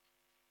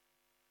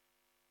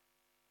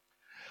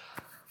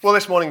Well,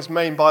 this morning's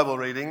main Bible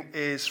reading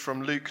is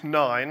from Luke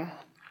 9.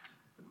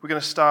 We're going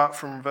to start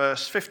from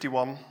verse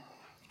 51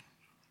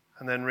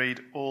 and then read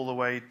all the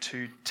way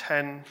to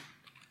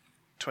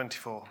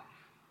 10:24.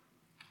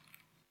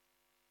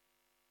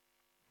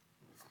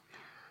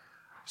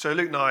 So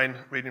Luke 9,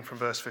 reading from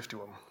verse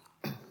 51.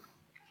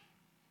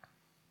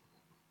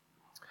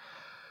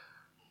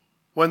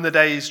 When the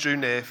days drew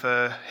near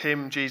for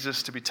him,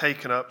 Jesus, to be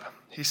taken up,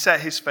 he set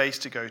his face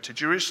to go to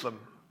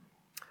Jerusalem.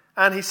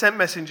 And he sent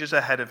messengers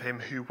ahead of him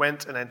who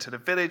went and entered a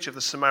village of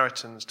the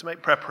Samaritans to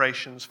make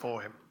preparations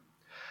for him.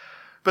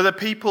 But the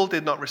people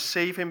did not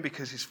receive him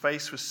because his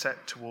face was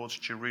set towards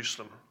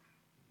Jerusalem.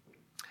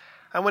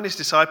 And when his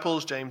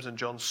disciples, James and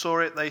John, saw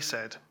it, they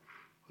said,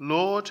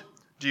 "Lord,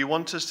 do you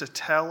want us to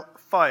tell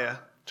fire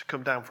to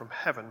come down from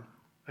heaven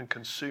and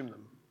consume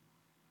them?"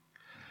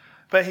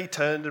 But he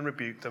turned and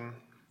rebuked them,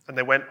 and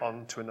they went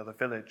on to another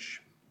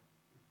village.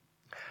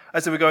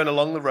 As they were going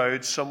along the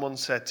road, someone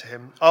said to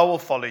him, "I will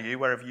follow you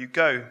wherever you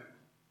go."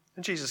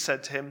 And Jesus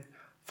said to him,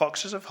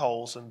 "Foxes have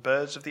holes and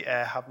birds of the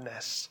air have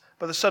nests,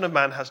 but the Son of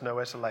Man has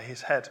nowhere to lay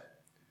his head."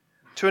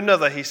 To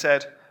another he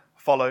said,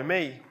 "Follow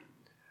me."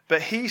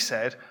 But he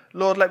said,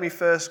 "Lord, let me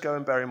first go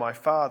and bury my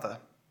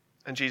father."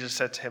 And Jesus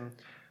said to him,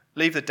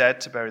 "Leave the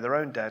dead to bury their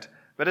own dead,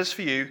 but as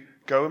for you,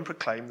 go and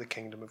proclaim the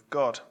kingdom of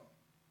God."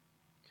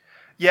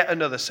 Yet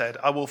another said,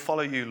 "I will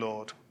follow you,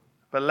 Lord,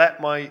 but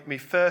let me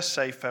first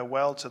say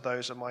farewell to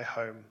those at my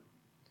home."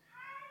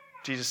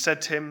 Jesus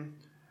said to him,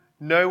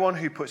 "No one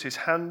who puts his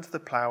hand to the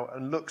plough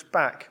and looks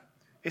back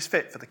is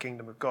fit for the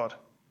kingdom of God."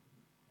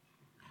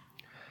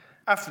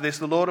 After this,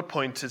 the Lord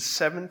appointed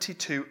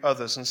 72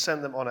 others and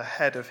sent them on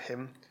ahead of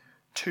him,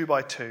 2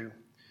 by 2,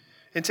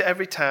 into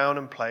every town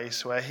and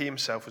place where he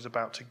himself was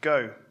about to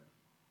go. And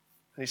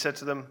he said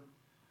to them,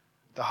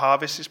 "The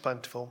harvest is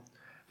plentiful,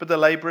 but the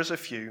laborers are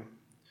few.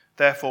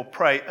 Therefore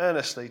pray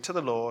earnestly to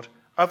the Lord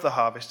of the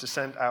harvest to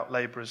send out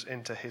laborers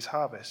into his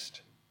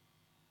harvest.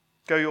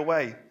 Go your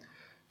way.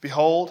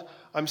 Behold,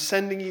 I'm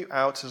sending you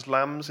out as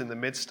lambs in the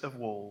midst of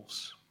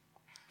wolves.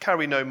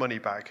 Carry no money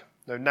bag,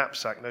 no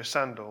knapsack, no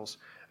sandals,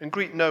 and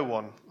greet no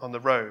one on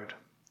the road.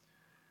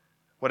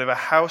 Whatever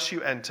house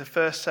you enter,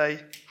 first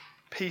say,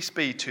 'Peace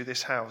be to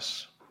this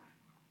house.'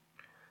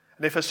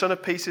 And if a son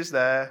of peace is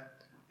there,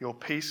 your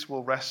peace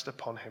will rest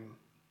upon him.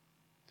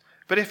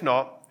 But if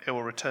not, it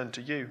will return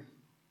to you.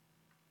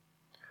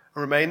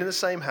 Remain in the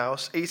same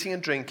house, eating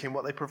and drinking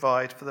what they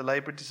provide, for the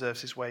laborer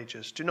deserves his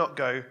wages. Do not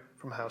go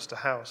from house to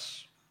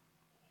house.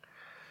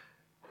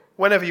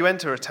 Whenever you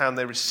enter a town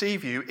they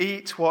receive you,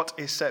 eat what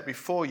is set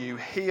before you,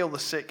 heal the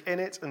sick in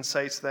it, and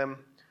say to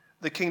them,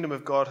 'The kingdom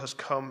of God has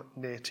come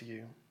near to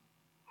you.'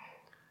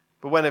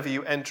 But whenever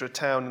you enter a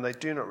town and they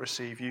do not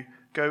receive you,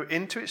 go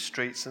into its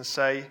streets and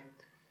say,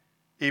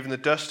 'Even the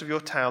dust of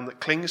your town that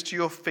clings to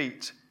your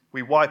feet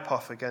we wipe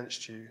off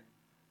against you.'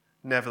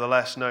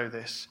 Nevertheless, know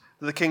this,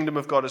 that the kingdom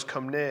of God has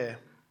come near.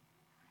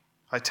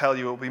 I tell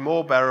you, it will be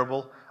more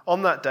bearable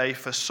on that day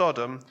for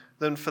Sodom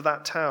than for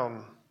that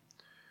town.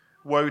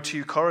 Woe to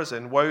you,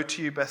 Chorazin! Woe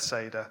to you,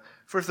 Bethsaida!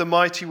 For if the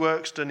mighty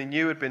works done in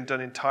you had been done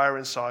in Tyre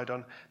and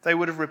Sidon, they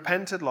would have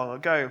repented long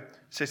ago,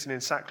 sitting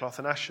in sackcloth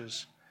and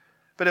ashes.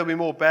 But it will be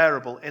more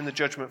bearable in the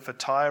judgment for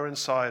Tyre and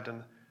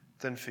Sidon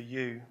than for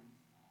you.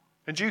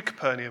 And you,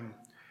 Capernaum,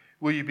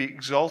 will you be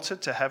exalted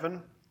to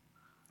heaven?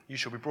 You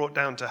shall be brought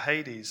down to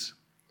Hades.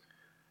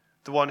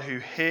 The one who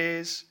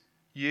hears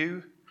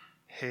you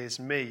hears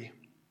me,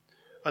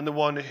 and the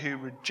one who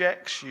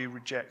rejects you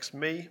rejects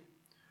me,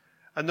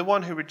 and the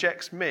one who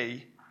rejects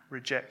me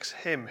rejects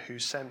him who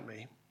sent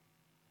me."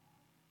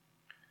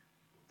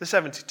 The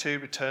 72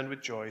 returned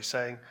with joy,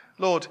 saying,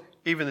 "Lord,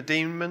 even the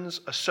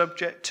demons are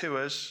subject to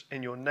us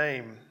in your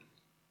name."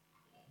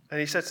 And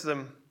he said to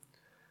them,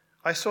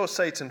 "I saw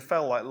Satan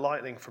fell like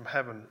lightning from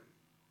heaven.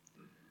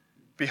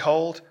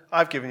 Behold,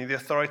 I've given you the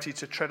authority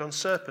to tread on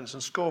serpents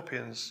and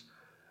scorpions,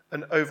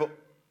 and over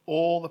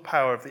all the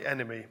power of the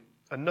enemy,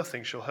 and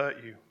nothing shall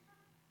hurt you.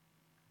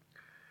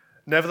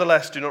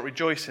 Nevertheless, do not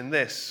rejoice in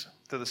this,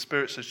 that the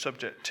spirits are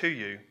subject to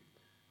you,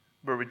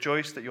 but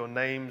rejoice that your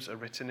names are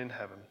written in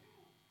heaven."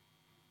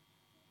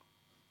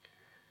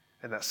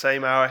 In that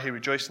same hour he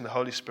rejoiced in the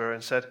Holy Spirit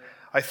and said,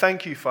 "I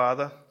thank you,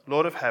 Father,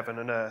 Lord of heaven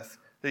and earth,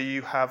 that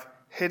you have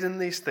hidden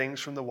these things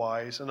from the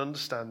wise and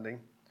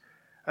understanding,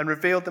 and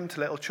revealed them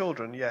to little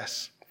children.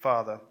 Yes,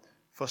 Father,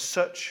 for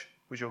such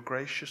was your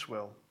gracious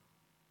will.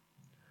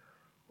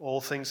 All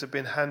things have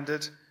been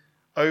handed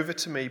over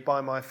to me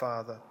by my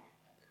Father,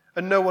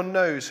 and no one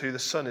knows who the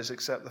Son is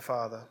except the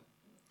Father,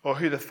 or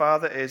who the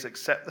Father is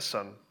except the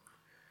Son,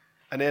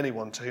 and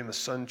anyone to whom the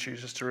Son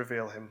chooses to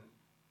reveal him."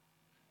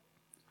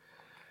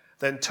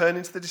 Then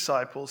turning to the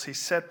disciples, he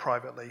said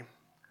privately,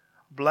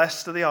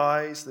 "Blessed are the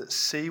eyes that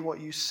see what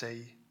you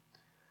see.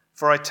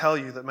 For I tell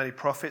you that many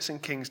prophets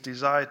and kings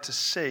desired to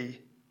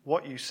see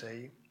what you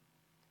see,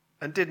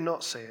 and did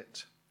not see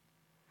it,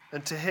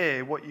 and to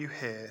hear what you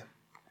hear,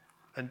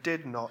 and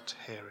did not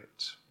hear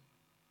it."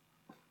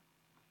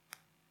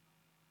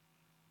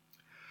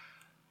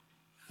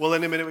 Well,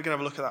 in a minute we're going to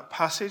have a look at that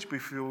passage.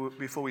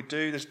 Before we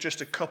do, there's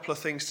just a couple of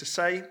things to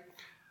say.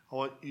 I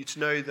want you to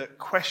know that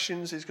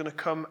questions is going to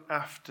come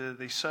after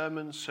the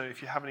sermon, so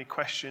if you have any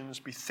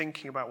questions, be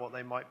thinking about what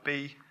they might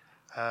be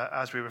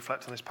as we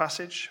reflect on this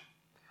passage.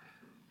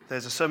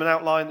 There's a sermon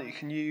outline that you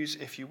can use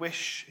if you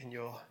wish in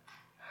your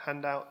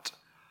handout.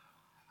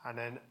 And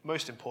then,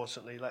 most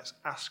importantly, let's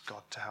ask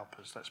God to help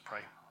us. Let's pray.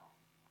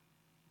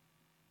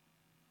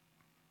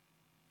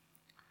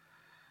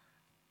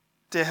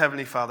 Dear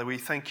Heavenly Father, we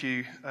thank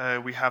you.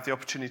 We have the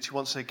opportunity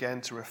once again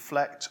to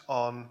reflect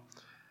on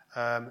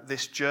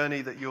this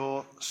journey that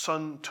your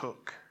Son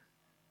took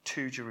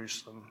to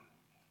Jerusalem.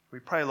 We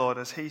pray, Lord,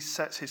 as he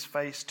sets his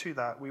face to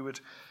that, we would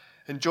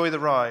enjoy the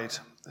ride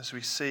as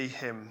we see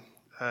him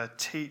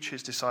teach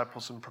his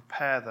disciples and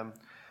prepare them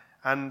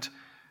and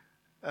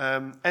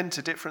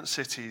enter different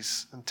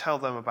cities and tell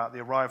them about the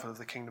arrival of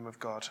the kingdom of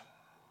God.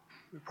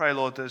 We pray,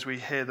 Lord, that as we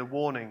hear the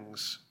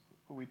warnings,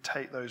 we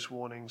take those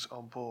warnings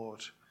on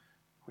board.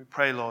 We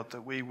pray, Lord,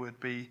 that we would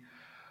be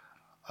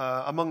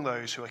among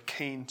those who are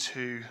keen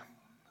to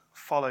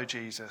follow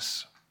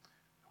Jesus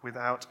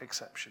without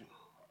exception.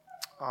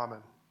 Amen.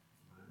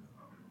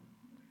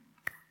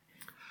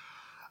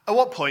 At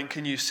what point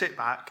can you sit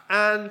back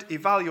and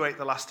evaluate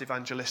the last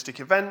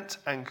evangelistic event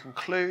and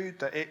conclude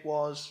that it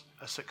was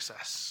a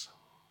success?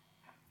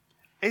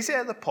 Is it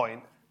at the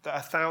point that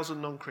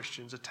 1,000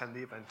 non-Christians attend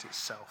the event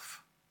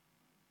itself?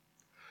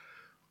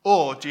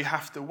 Or do you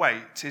have to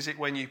wait? Is it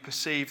when you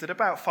perceive that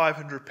about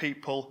 500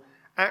 people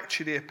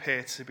actually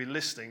appear to be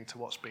listening to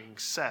what's being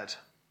said?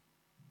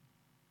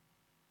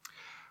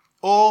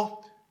 Or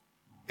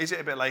is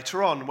it a bit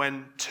later on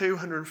when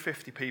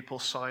 250 people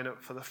sign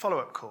up for the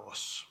follow-up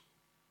course?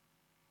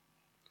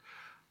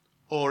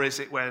 Or is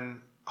it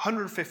when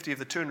 150 of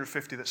the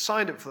 250 that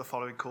signed up for the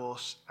following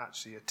course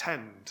actually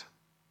attend?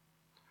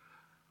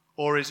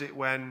 Or is it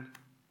when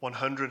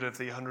 100 of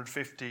the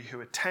 150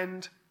 who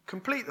attend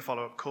complete the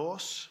follow-up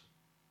course?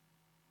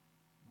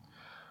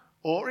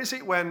 Or is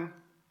it when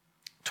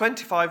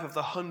 25 of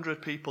the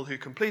 100 people who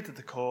completed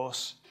the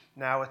course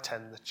now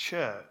attend the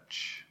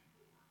church?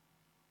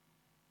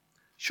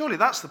 Surely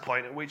that's the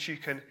point at which you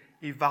can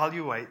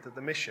evaluate that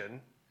the mission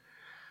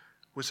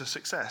was a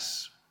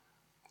success.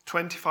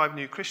 25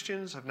 new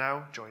Christians have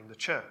now joined the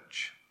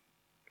church.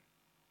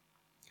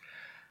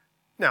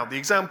 Now, the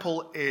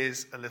example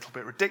is a little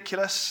bit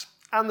ridiculous,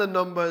 and the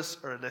numbers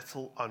are a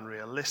little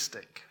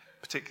unrealistic,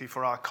 particularly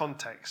for our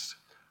context.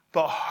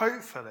 But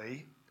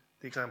hopefully,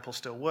 the example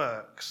still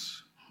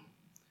works.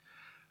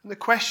 And the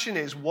question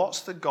is, what's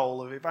the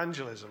goal of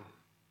evangelism?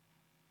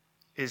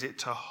 Is it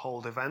to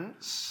hold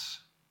events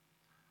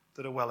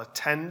that are well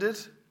attended?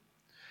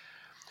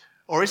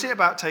 Or is it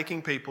about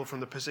taking people from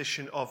the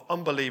position of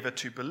unbeliever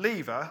to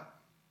believer?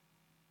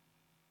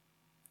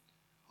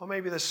 Or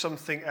maybe there's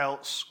something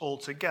else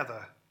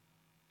altogether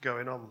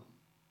going on.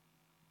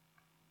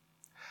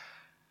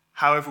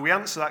 However we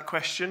answer that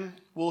question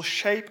will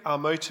shape our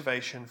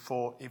motivation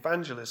for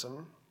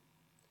evangelism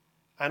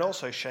and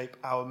also shape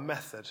our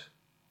method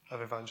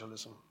of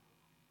evangelism.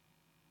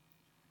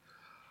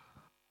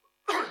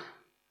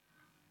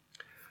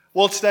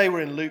 Well, today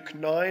we're in Luke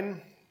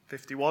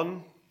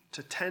 9:51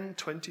 to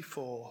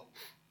 10:24.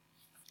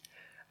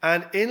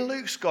 And in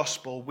Luke's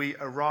gospel, we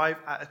arrive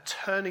at a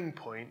turning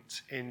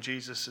point in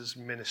Jesus'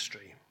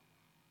 ministry.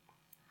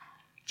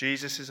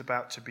 Jesus is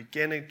about to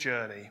begin a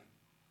journey,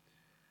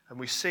 and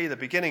we see the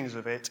beginnings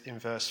of it in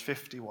verse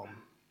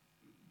 51.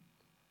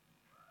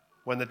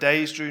 When the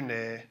days drew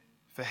near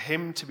for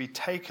him to be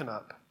taken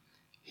up,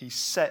 he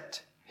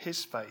set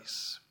his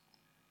face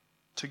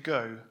to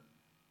go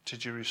to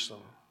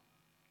Jerusalem.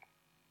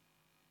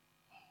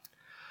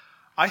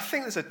 I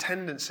think there's a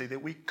tendency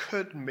that we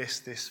could miss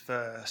this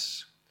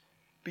verse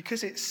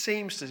because it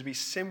seems to be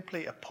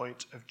simply a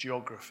point of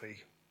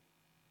geography.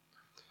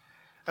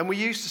 And we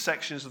use the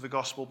sections of the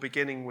gospel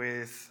beginning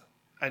with,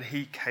 and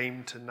he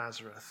came to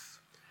Nazareth,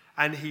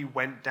 and he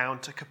went down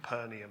to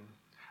Capernaum,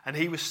 and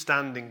he was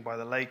standing by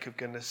the lake of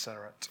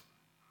Gennesaret,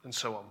 and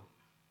so on.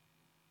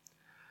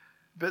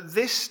 But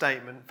this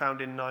statement found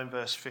in 9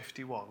 verse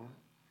 51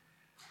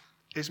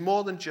 is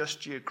more than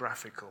just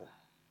geographical.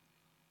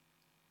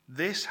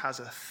 This has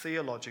a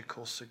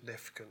theological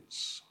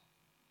significance.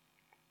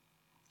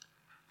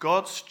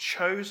 God's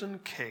chosen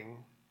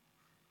king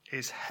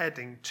is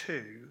heading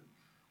to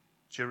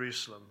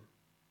Jerusalem.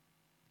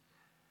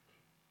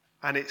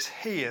 And it's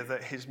here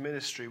that his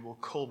ministry will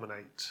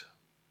culminate.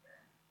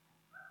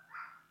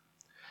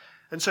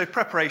 And so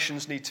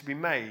preparations need to be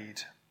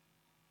made.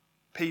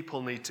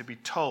 People need to be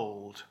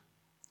told.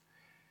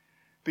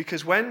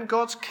 Because when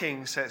God's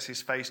king sets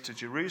his face to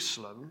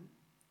Jerusalem,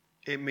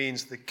 it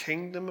means the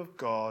kingdom of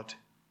God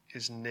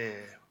is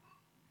near.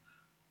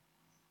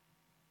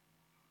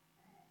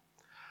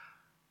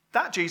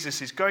 That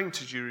Jesus is going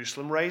to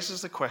Jerusalem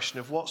raises the question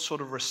of what sort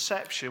of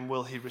reception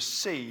will he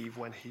receive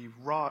when he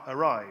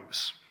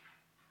arrives.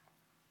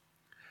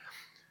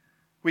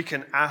 We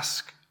can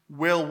ask,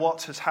 will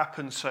what has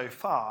happened so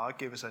far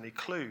give us any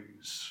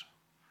clues?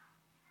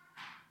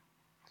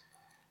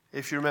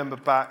 If you remember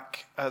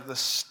back at the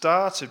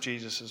start of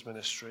Jesus'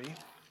 ministry,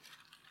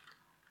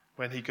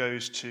 when he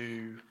goes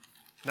to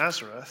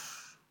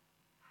Nazareth,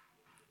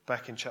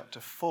 back in chapter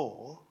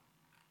 4,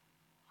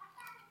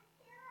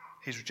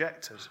 he's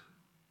rejected.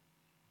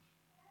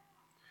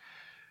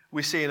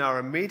 We see in our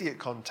immediate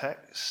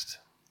context,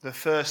 the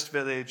first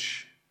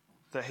village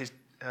that his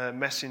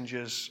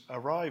messengers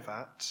arrive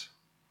at,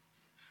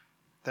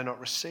 they're not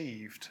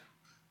received.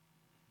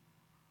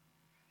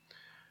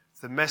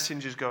 The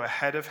messengers go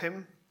ahead of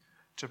him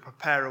to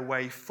prepare a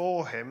way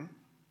for him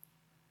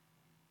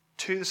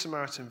to the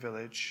Samaritan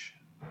village,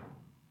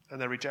 and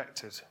they're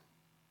rejected.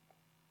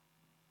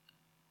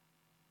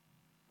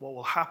 What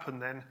will happen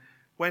then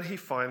when he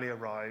finally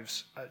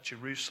arrives at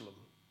Jerusalem?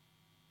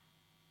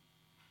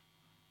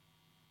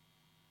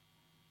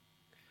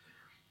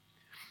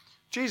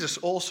 Jesus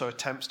also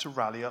attempts to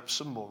rally up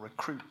some more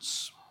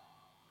recruits.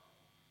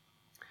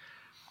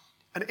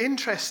 And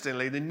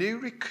interestingly, the new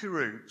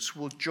recruits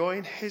will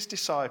join his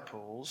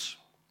disciples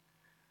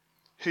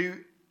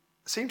who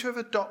seem to have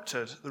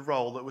adopted the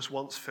role that was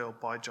once filled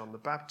by John the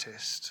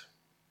Baptist.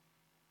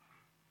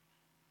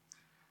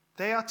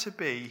 They are to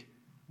be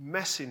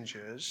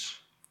messengers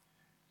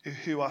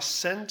who are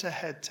sent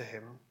ahead to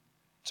him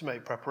to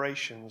make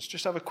preparations.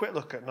 Just have a quick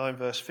look at 9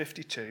 verse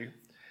 52.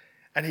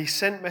 And he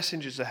sent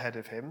messengers ahead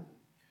of him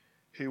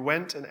who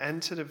went and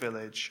entered a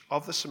village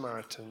of the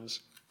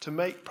Samaritans to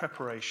make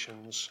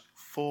preparations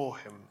for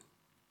him.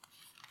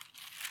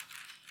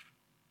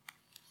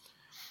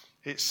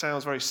 It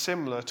sounds very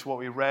similar to what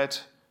we read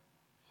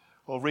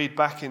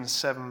back in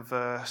 7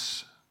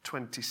 verse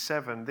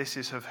 27. This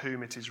is of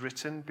whom it is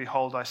written,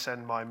 "Behold, I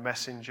send my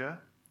messenger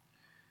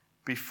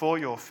before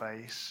your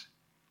face,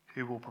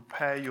 who will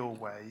prepare your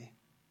way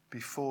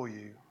before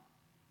you."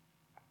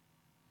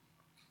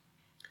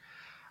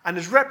 And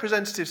as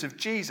representatives of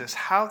Jesus,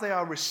 how they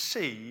are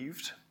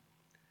received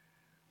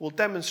will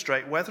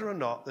demonstrate whether or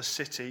not the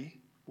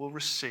city will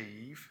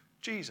receive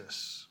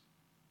Jesus.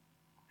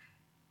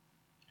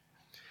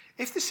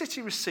 If the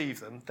city receive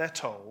them, they're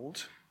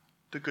told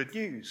the good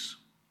news,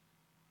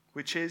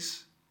 which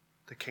is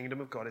the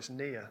kingdom of God is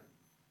near.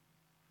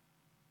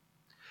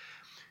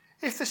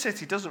 If the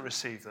city doesn't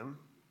receive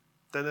them,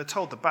 then they're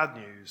told the bad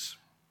news,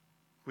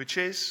 which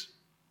is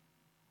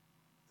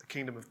the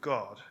kingdom of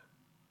God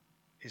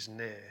is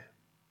near.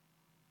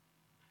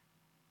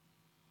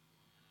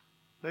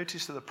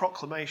 Notice that the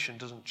proclamation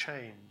doesn't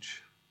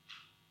change.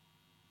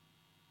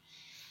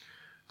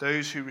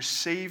 Those who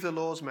receive the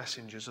Lord's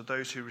messengers are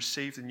those who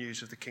receive the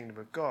news of the kingdom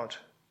of God.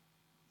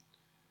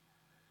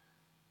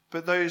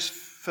 But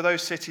for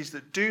those cities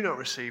that do not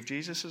receive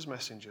Jesus as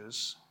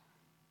messengers,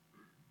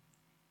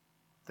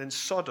 then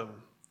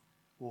Sodom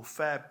will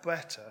fare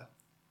better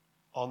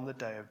on the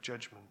day of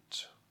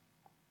judgment.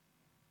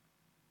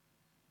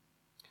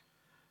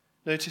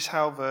 Notice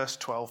how verse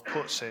 12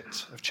 puts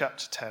it of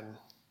chapter 10.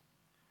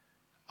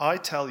 I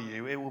tell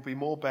you, it will be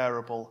more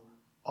bearable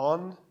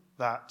on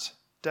that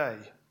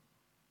day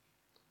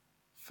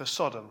for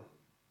Sodom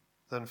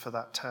than for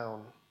that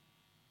town.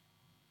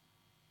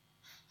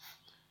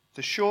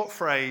 The short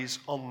phrase,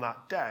 "on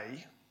that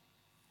day,"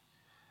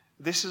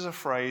 this is a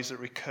phrase that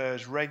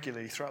recurs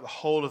regularly throughout the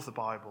whole of the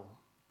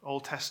Bible,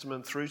 Old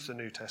Testament through to the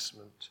New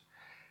Testament,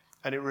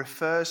 and it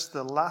refers to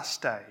the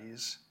last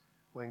days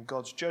when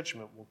God's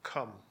judgment will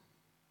come.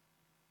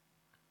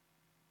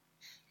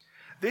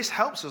 This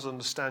helps us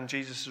understand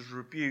Jesus'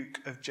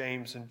 rebuke of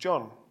James and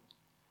John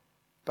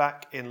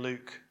back in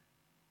Luke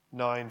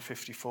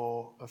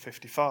 9:54 and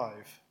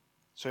 55.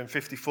 So in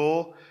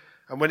 54,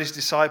 and when his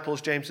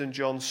disciples, James and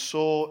John,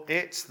 saw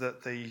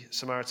that the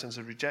Samaritans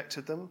had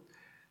rejected them,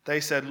 they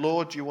said,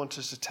 "Lord, do you want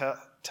us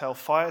to tell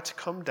fire to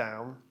come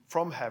down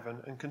from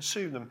heaven and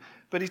consume them?"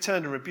 But he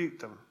turned and rebuked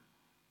them,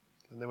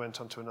 and they went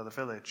on to another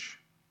village.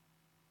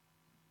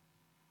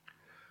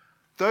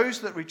 Those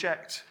that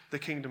reject the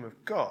kingdom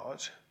of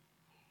God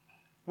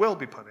will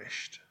be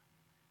punished,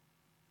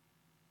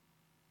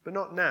 but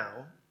not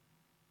now.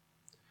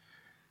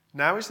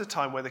 Now is the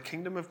time where the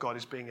kingdom of God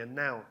is being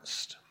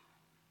announced.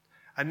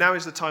 And now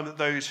is the time that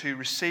those who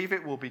receive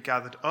it will be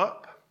gathered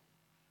up.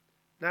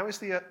 Now is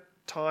the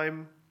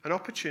time, an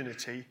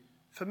opportunity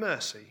for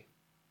mercy,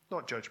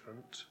 not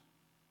judgment.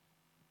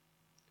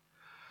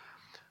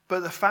 But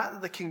the fact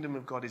that the kingdom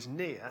of God is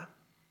near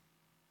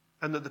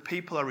and that the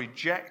people are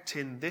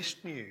rejecting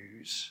this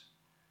news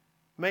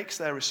makes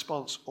their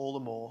response all the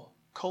more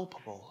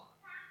culpable.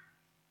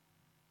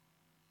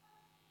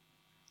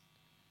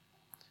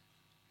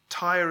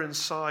 Tyre and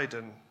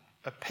Sidon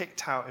are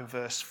picked out in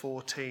verse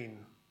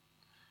 14.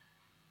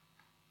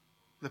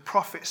 The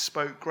prophet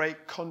spoke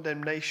great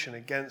condemnation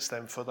against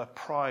them for their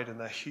pride and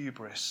their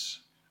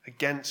hubris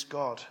against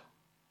God.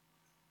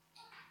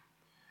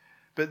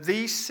 But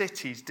these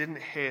cities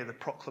didn't hear the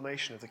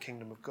proclamation of the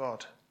kingdom of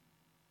God.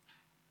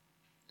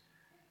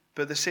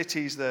 But the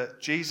cities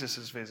that Jesus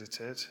has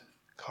visited,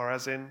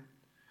 Chorazin,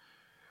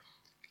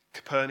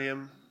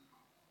 Capernaum,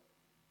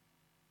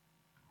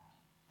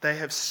 they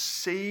have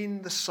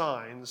seen the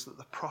signs that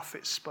the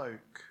prophet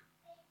spoke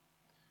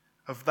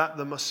of that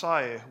the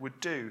Messiah would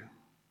do.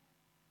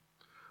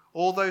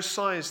 All those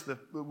signs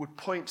that would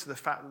point to the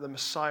fact that the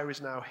Messiah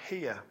is now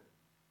here.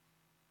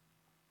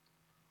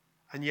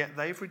 and yet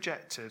they've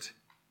rejected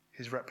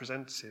his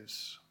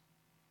representatives.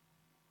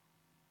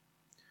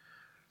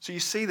 So you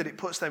see that it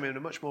puts them in a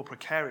much more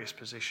precarious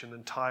position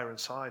than Tyre and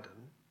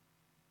Sidon.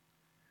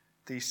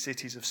 These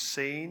cities have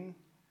seen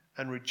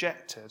and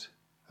rejected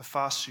a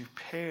far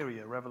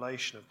superior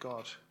revelation of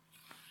God.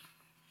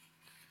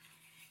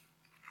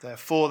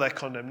 Therefore, their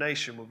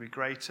condemnation will be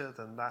greater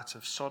than that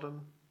of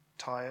Sodom,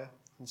 Tyre,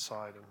 and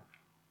Sidon.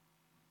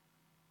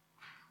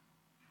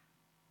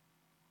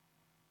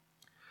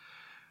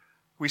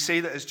 We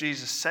see that as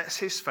Jesus sets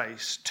his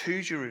face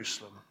to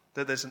Jerusalem,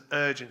 that there's an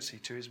urgency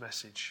to his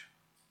message.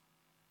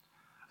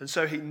 And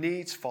so he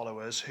needs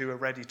followers who are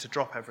ready to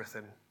drop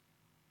everything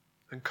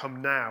and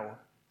come now,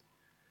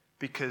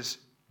 because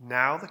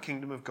now the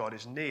kingdom of God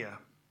is near.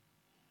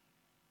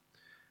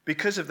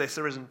 Because of this,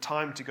 there isn't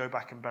time to go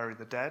back and bury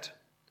the dead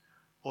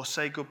or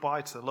say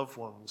goodbye to the loved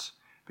ones,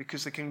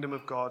 because the kingdom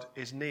of God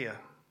is near.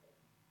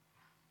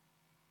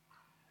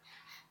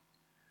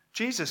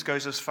 Jesus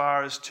goes as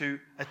far as to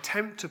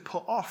attempt to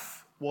put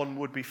off one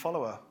would-be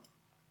follower.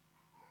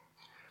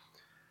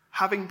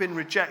 Having been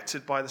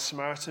rejected by the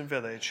Samaritan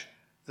village,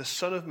 the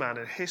Son of Man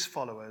and his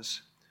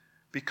followers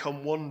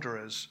become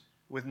wanderers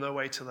with no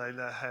way to lay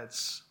their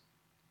heads.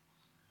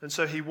 And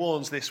so he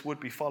warns this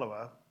would-be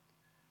follower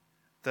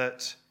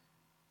that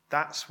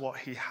that's what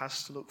he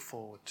has to look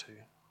forward to.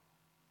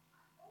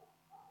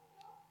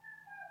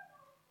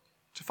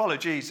 To follow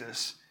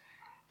Jesus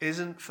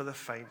isn't for the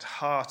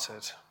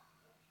faint-hearted.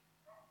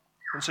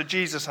 And so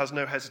Jesus has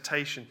no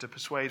hesitation to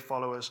persuade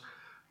followers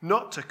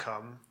not to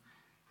come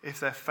if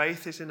their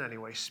faith is in any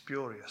way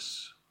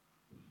spurious.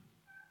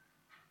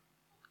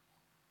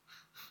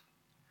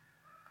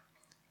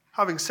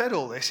 Having said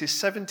all this, his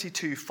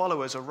 72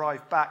 followers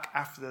arrive back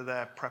after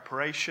their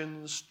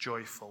preparations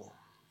joyful.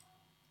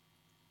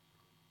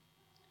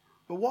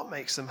 But what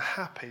makes them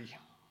happy?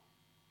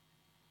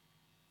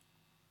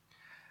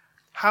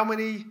 How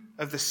many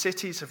of the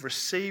cities have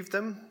received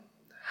them?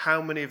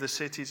 How many of the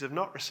cities have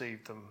not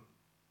received them?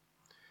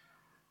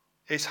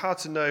 It's hard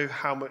to know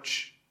how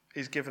much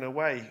is given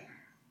away.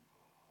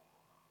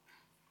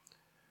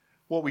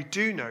 What we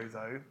do know,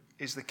 though,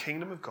 is the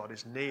kingdom of God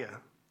is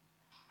near.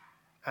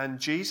 And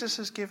Jesus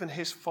has given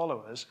his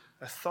followers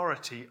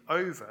authority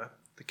over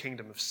the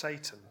kingdom of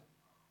Satan.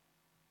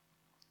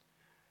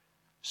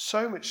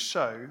 So much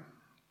so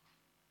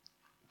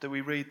that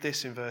we read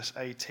this in verse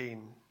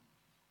 18.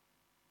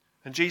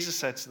 And Jesus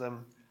said to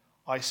them,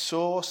 "I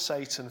saw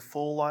Satan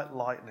fall like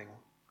lightning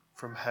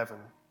from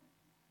heaven."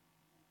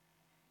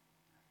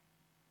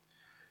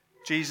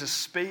 Jesus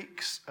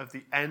speaks of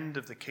the end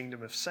of the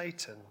kingdom of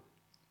Satan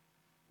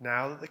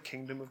now that the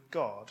kingdom of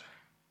God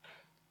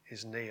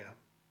is near.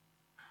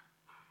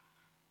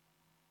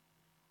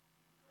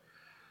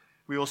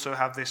 We also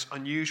have this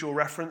unusual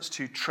reference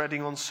to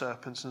treading on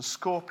serpents and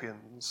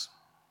scorpions,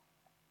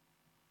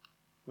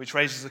 which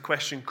raises the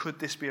question, could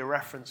this be a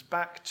reference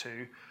back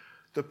to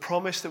the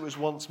promise that was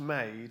once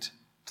made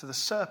to the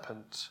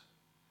serpent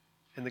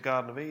in the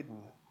Garden of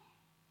Eden?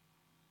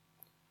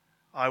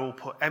 I will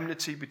put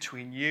enmity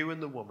between you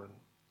and the woman,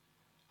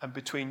 and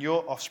between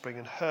your offspring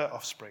and her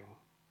offspring.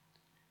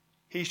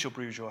 He shall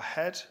bruise your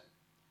head,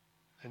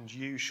 and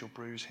you shall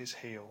bruise his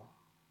heel.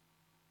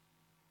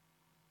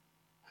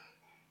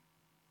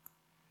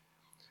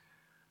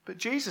 But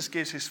Jesus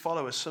gives his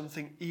followers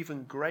something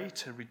even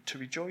greater to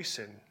rejoice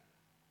in.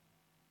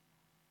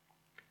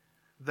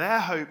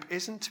 Their hope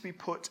isn't to be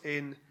put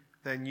in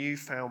their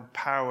newfound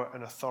power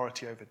and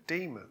authority over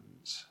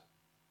demons.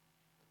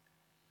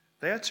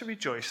 They are to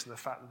rejoice in the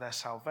fact that their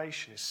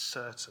salvation is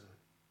certain.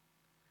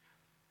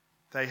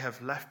 They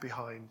have left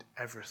behind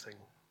everything.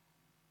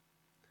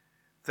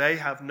 They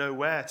have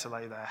nowhere to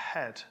lay their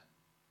head.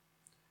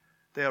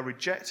 They are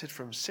rejected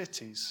from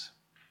cities.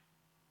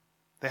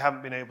 They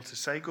haven't been able to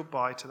say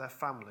goodbye to their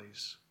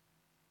families.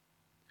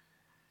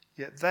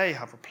 Yet they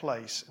have a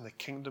place in the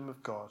kingdom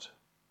of God.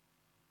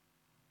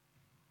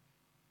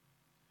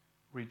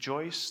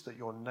 Rejoice that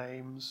your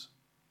names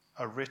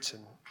are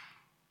written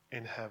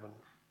in heaven.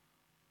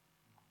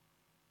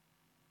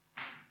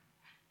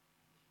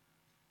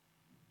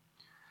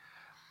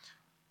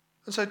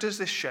 And so does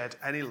this shed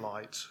any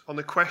light on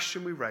the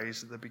question we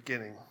raised at the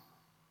beginning?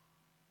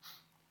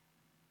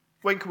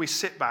 When can we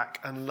sit back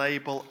and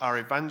label our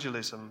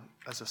evangelism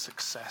as a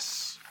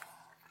success?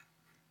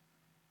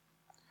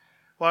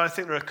 Well, I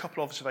think there are a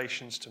couple of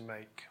observations to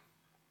make.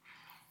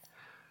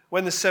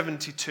 When the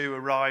 72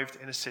 arrived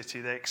in a city,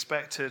 they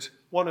expected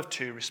one of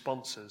two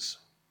responses.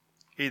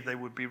 Either they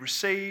would be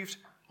received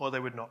or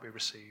they would not be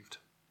received.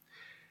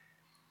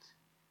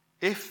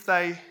 If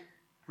they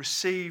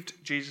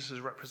received Jesus as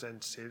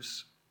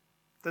representatives,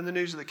 then the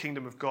news of the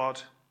kingdom of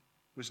God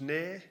was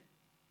near,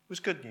 was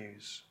good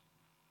news.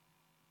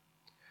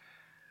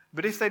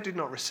 But if they did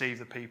not receive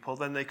the people,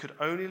 then they could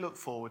only look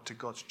forward to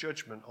God's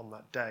judgment on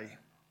that day.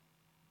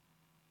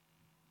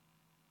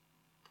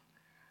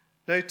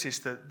 Notice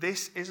that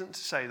this isn't to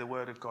say the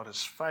word of God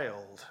has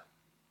failed.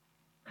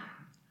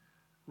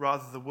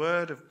 Rather, the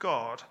word of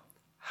God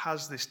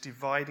has this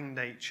dividing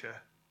nature.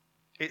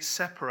 It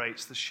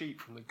separates the sheep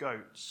from the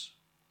goats.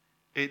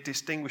 It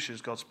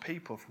distinguishes God's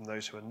people from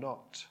those who are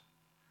not.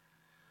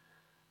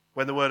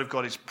 When the word of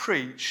God is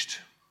preached,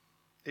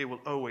 it will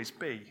always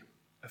be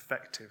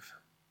effective.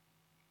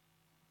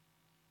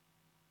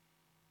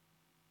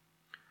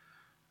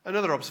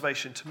 Another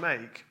observation to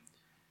make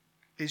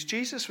is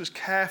Jesus was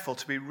careful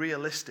to be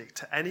realistic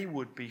to any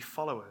would-be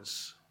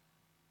followers.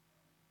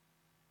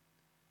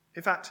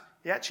 In fact,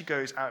 he actually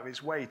goes out of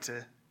his way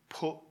to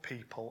put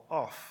people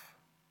off.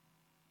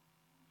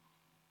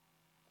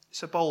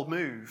 It's a bold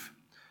move.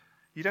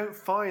 You don't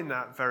find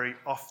that very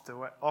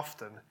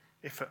often,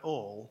 if at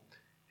all,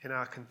 in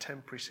our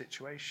contemporary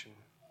situation.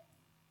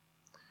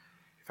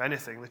 If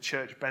anything, the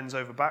church bends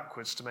over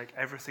backwards to make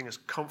everything as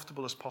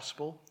comfortable as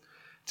possible,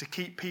 to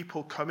keep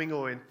people coming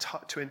or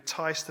to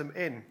entice them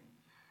in,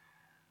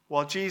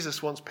 while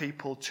Jesus wants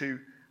people to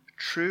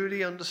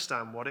truly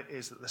understand what it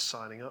is that they're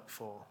signing up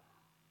for.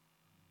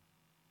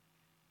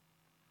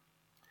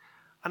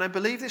 And I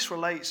believe this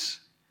relates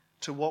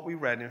to what we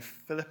read in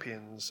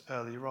Philippians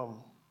earlier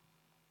on.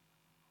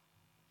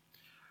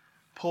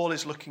 Paul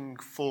is looking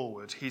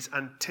forward. He's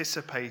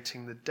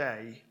anticipating the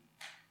day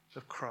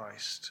of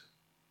Christ,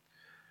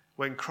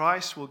 when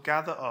Christ will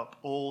gather up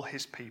all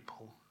his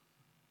people.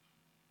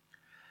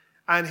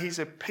 And he's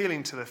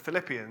appealing to the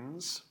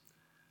Philippians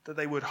that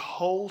they would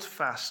hold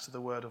fast to the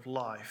word of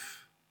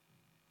life.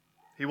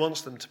 He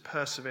wants them to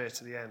persevere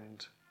to the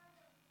end.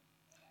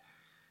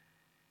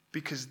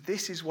 Because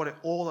this is what it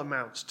all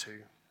amounts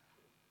to.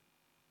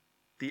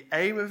 The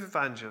aim of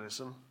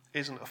evangelism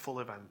isn't a full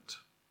event.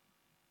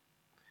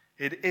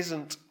 It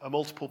isn't a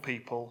multiple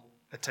people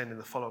attending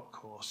the follow-up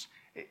course.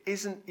 It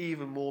isn't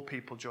even more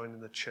people joining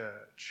the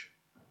church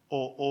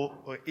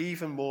or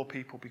even more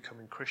people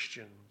becoming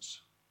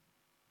Christians.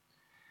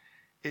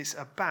 It's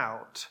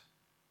about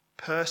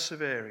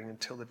persevering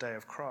until the day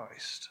of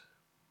Christ.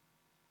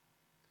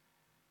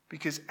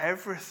 Because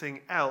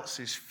everything else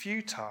is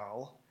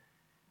futile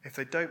if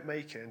they don't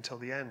make it until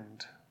the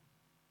end.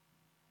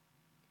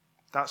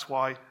 That's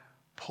why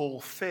Paul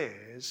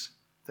fears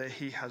that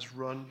he has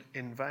run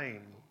in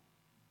vain.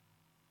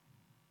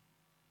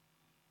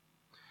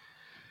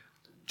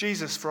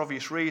 Jesus, for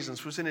obvious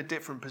reasons, was in a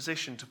different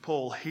position to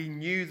Paul. He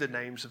knew the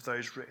names of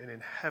those written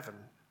in heaven.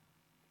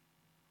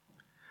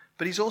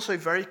 But he's also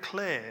very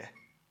clear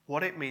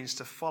what it means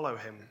to follow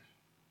him.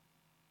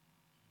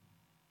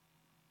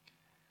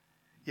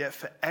 Yet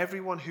for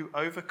everyone who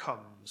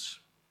overcomes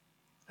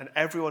and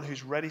everyone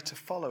who's ready to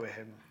follow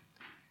him,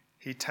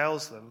 he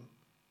tells them,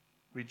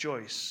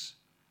 rejoice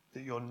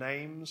that your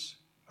names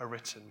are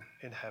written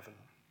in heaven.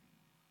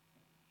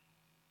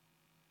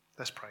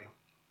 Let's pray.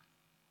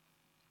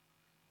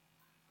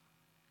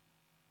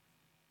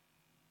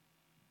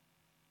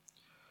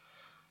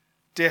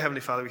 Dear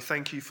Heavenly Father, we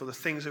thank you for the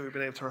things that we've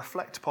been able to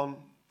reflect upon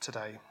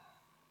today.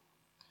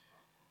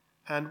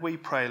 And we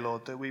pray,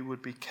 Lord, that we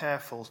would be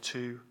careful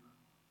to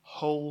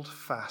hold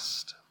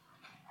fast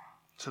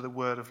to the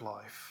word of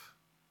life.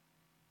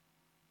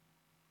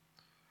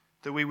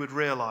 That we would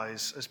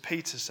realize, as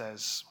Peter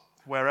says,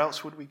 where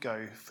else would we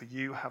go? For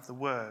you have the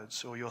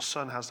words, or your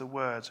Son has the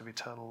words of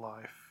eternal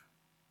life.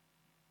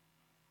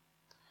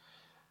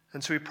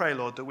 And so we pray,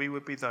 Lord, that we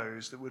would be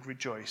those that would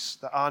rejoice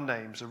that our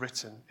names are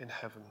written in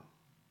heaven.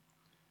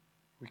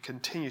 We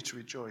continue to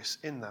rejoice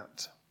in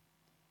that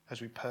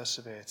as we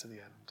persevere to the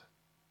end.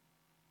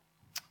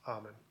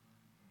 Amen.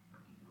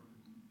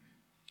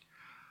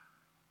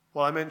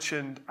 Well, I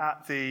mentioned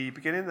at the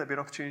beginning there'd be an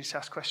opportunity to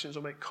ask questions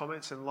or make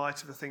comments in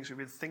light of the things we've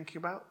been thinking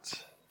about.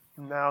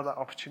 Now that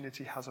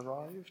opportunity has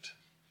arrived.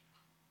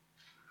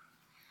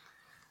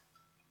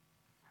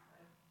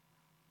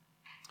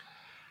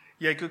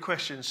 Yeah, good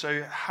question.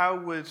 So how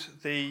would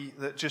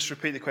just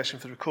repeat the question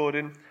for the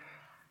recording,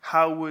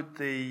 how would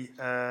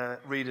the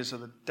readers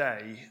of the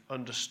day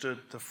understood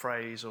the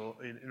phrase or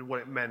in what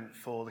it meant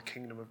for the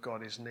kingdom of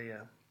God is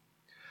near?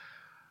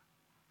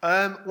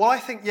 Well, I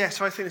think this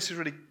is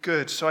really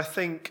good. So I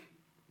think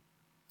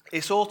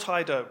it's all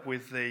tied up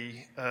with the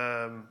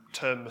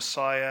term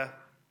Messiah,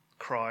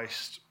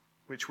 Christ,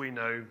 which we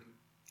know,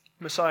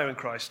 Messiah and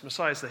Christ.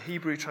 Messiah is the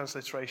Hebrew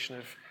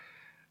transliteration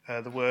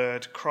of the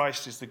word.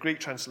 Christ is the Greek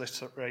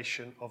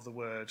transliteration of the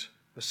word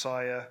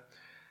Messiah,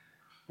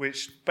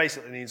 which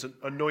basically means an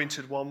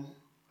anointed one.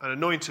 An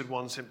anointed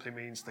one simply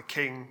means the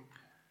king.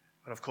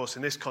 And of course,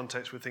 in this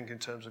context, we're thinking in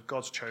terms of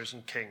God's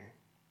chosen king.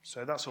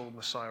 So that's all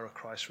Messiah or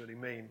Christ really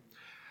mean.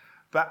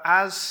 But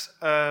as,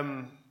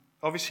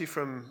 obviously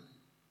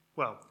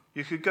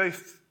you could go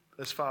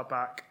as far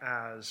back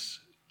as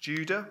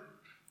Judah,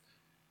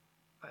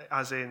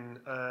 as in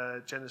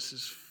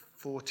Genesis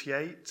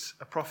 48,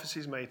 a prophecy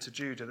is made to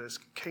Judah that a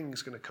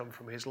king's going to come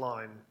from his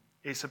line.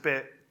 It's a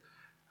bit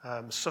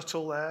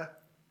subtle there,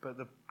 but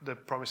the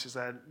promise is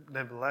there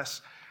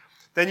nevertheless.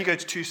 Then you go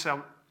to 2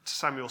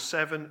 Samuel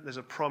 7, there's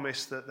a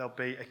promise that there'll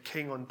be a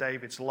king on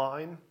David's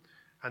line,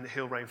 and that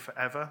he'll reign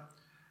forever.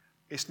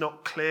 It's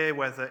not clear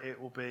whether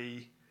it will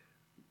be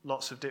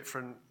lots of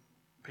different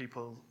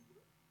people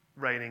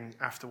reigning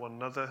after one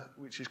another,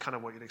 which is kind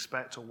of what you'd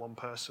expect, or one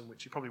person,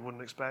 which you probably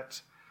wouldn't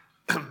expect.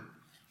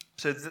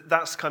 So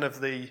that's kind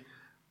of the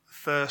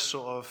first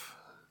sort of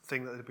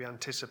thing that they'd be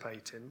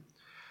anticipating.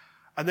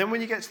 And then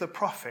when you get to the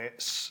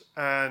prophets,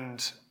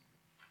 and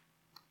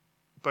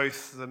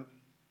both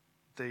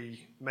the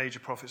major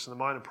prophets and the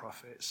minor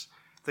prophets,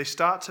 they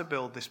start to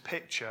build this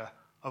picture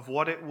of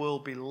what it will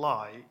be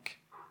like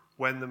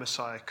when the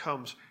Messiah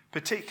comes,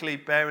 particularly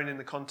bearing in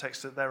the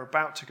context that they're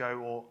about to go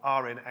or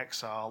are in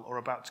exile or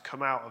about to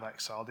come out of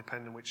exile,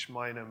 depending on which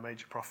minor and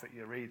major prophet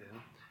you're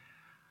reading.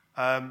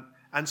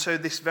 And so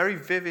this very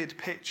vivid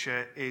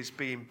picture is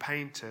being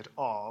painted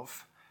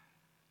of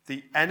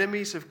the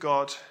enemies of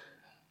God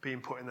being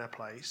put in their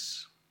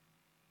place.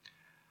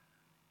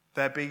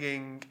 There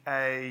being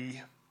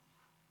a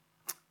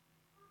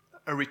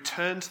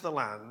return to the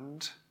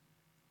land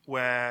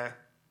where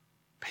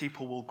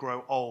people will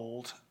grow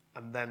old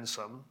and then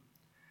some.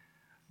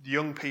 The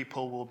young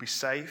people will be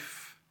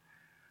safe.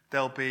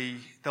 There'll be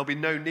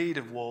no need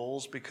of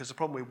walls, because the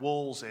problem with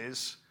walls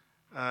is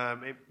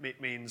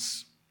it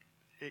means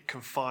it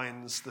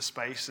confines the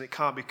space, and it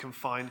can't be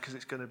confined because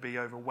it's going to be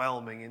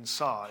overwhelming in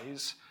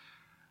size.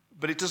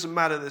 But it doesn't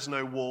matter there's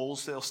no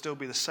walls. There'll still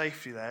be the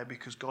safety there,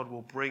 because God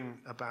will bring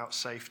about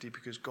safety,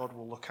 because God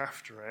will look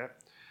after it.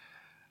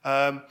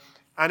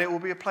 And it will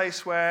be a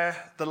place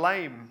where the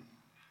lame,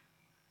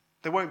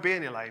 there won't be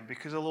any lame,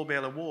 because they'll all be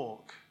able to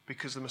walk,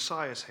 because the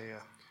Messiah's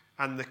here.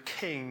 And the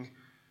king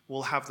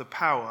will have the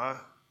power,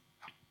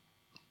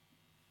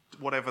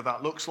 whatever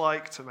that looks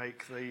like, to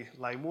make the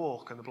lame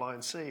walk and the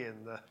blind see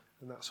and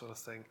that sort of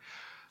thing.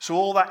 So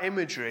all that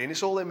imagery, and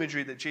it's all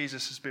imagery that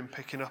Jesus has been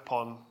picking up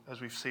on as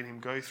we've seen him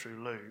go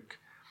through Luke,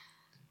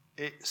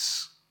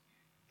 it's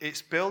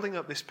building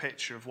up this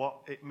picture of what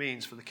it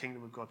means for the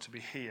kingdom of God to be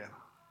here.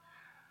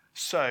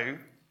 So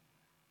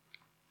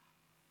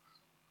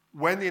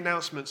when the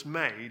announcement's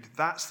made,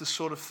 that's the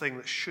sort of thing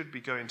that should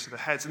be going to the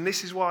heads. And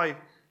this is why,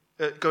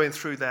 going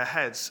through their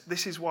heads,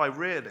 this is why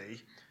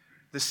really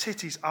the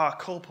cities are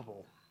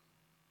culpable.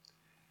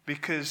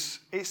 Because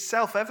it's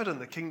self-evident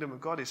the kingdom of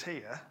God is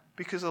here,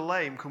 because the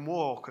lame can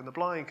walk and the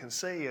blind can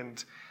see,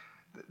 and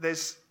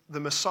there's the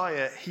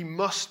Messiah. He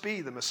must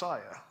be the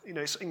Messiah. You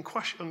know, it's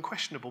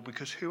unquestionable,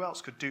 because who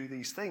else could do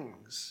these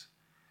things?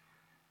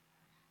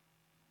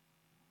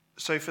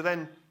 So for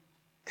then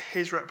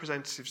his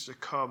representatives to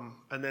come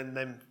and then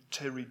them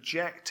to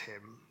reject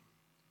him,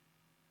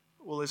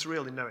 well, there's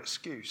really no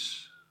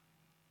excuse.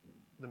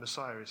 The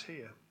Messiah is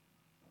here.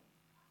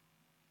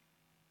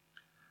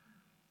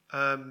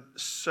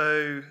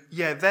 So,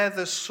 yeah, they're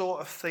the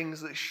sort of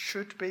things that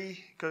should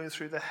be going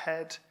through the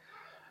head.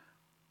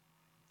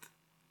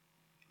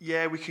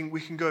 Yeah, we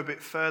can go a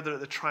bit further at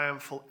the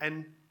triumphal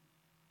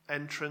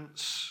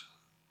entrance.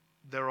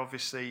 They're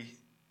obviously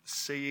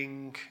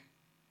seeing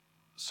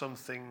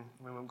something,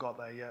 we haven't got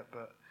there yet,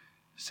 but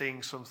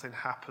seeing something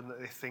happen that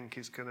they think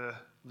is going to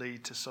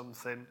lead to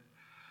something.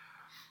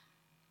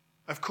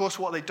 Of course,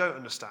 what they don't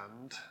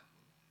understand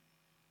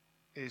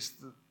is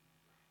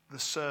the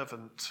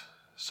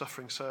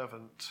suffering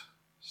servant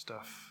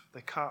stuff.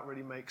 They can't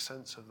really make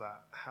sense of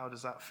that. How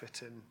does that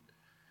fit in?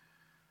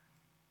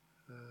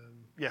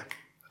 I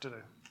don't know.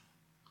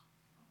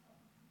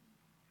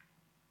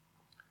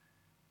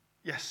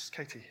 Yes,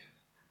 Katie.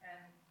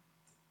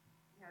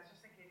 I was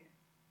just thinking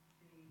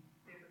the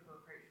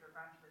biblical approach for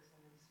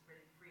evangelism is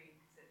really free,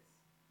 because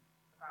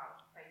it's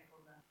about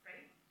faithfulness,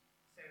 faith.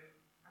 So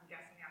I'm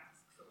guessing that's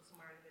sort of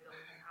somewhere in the middle.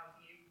 And how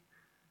do you,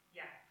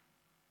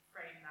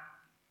 frame that?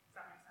 Does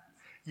that make sense?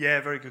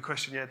 Yeah, very good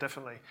question. Yeah,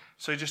 definitely.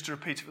 So just to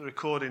repeat it for the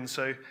recording,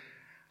 so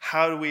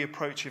how do we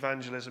approach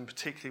evangelism,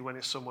 particularly when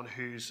it's someone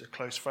who's a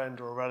close friend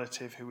or a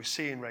relative who we're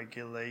seeing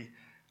regularly,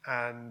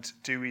 and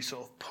do we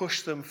sort of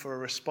push them for a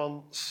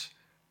response,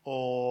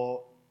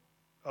 or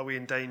are we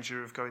in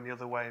danger of going the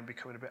other way and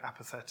becoming a bit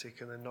apathetic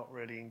and then not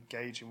really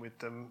engaging with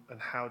them, and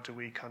how do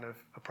we kind of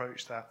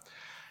approach that?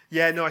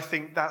 Yeah, no, I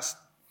think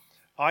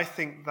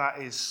that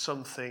is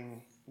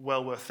something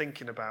well worth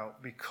thinking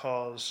about,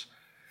 because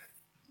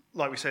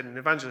like we said, in an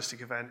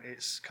evangelistic event,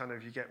 it's kind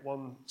of, you get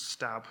one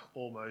stab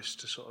almost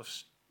to sort of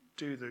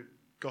do the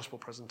gospel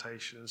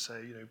presentation and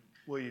say,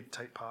 will you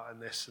take part in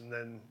this? And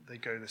then they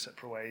go their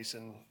separate ways,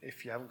 and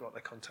if you haven't got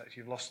their contact,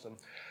 you've lost them.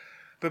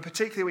 But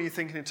particularly when you're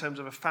thinking in terms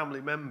of a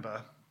family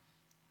member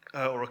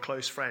or a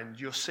close friend,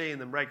 you're seeing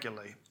them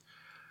regularly.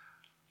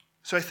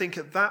 So I think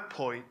at that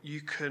point,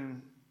 you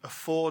can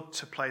afford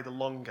to play the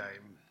long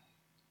game,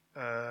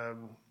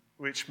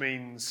 which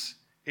means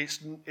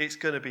it's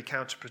going to be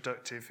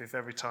counterproductive if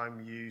every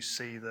time you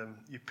see them,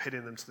 you're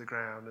pinning them to the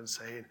ground and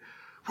saying,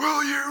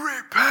 will you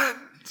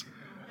repent?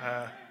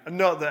 And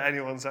not that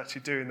anyone's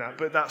actually doing that,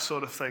 but that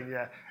sort of thing,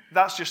 yeah.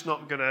 That's just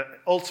not going to,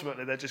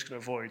 ultimately, they're just going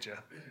to avoid you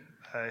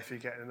if you're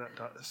getting that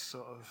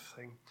sort of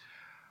thing.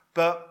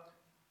 But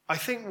I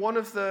think one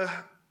of the,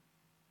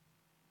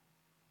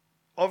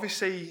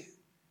 obviously,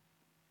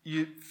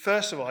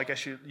 first of all, I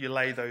guess you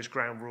lay those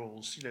ground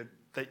rules.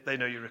 They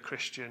know you're a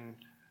Christian,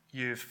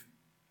 you've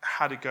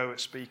had a go at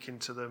speaking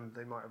to them,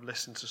 they might have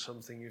listened to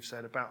something you've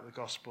said about the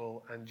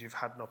gospel, and you've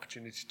had an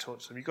opportunity to talk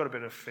to them. You've got a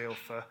bit of a feel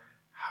for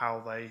how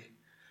they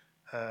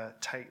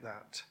take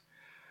that.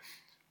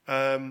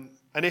 And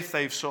if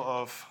they've sort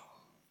of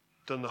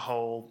done the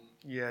whole,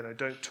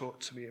 don't talk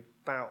to me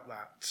about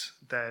that,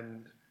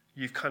 then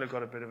you've kind of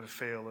got a bit of a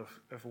feel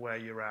of where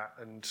you're at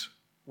and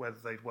whether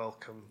they'd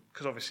welcome.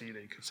 Because obviously,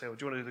 you could say, well,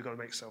 do you want to do the got to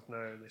make yourself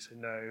known? And they say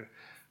no, and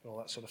all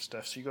that sort of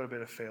stuff. So you've got a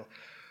bit of feel.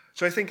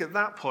 So I think at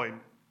that point,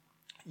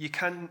 you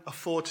can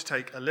afford to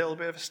take a little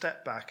bit of a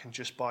step back and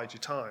just bide your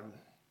time.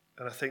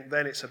 And I think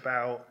then it's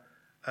about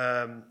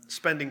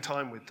spending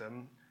time with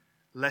them,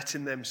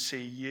 letting them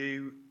see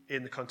you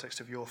in the context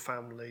of your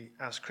family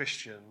as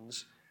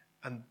Christians,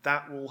 and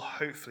that will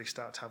hopefully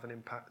start to have an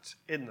impact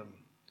in them,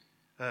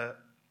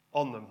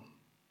 on them.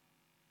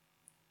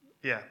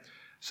 Yeah,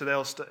 so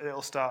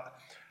it'll start.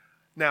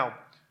 Now,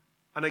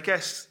 and I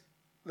guess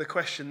the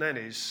question then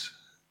is,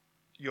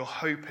 you're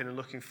hoping and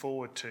looking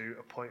forward to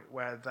a point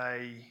where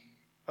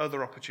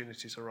other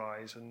opportunities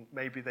arise, and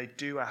maybe they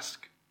do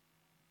ask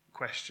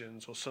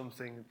questions, or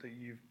something that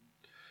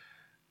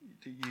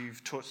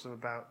you've talked to them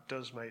about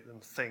does make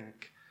them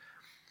think.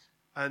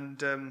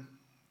 And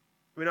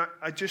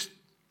I just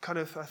kind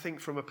of, I think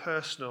from a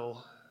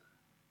personal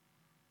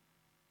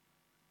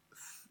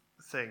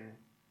thing,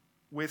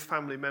 with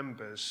family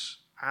members,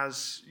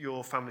 as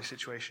your family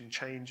situation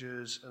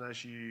changes and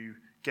as you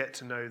get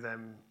to know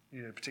them,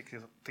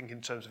 particularly thinking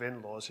in terms of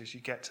in-laws, as you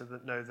get to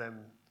know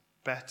them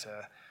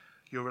better,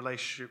 your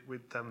relationship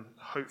with them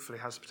hopefully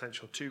has the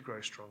potential to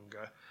grow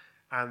stronger,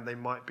 and they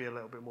might be a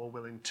little bit more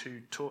willing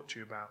to talk to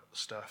you about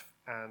stuff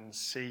and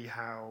see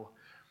how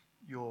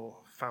your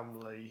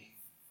family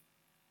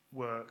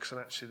works and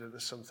actually that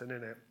there's something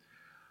in it.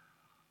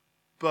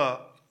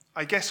 But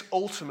I guess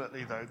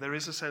ultimately, though, there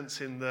is a sense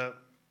in that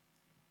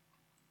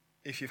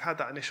if you've had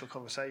that initial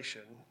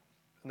conversation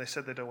and they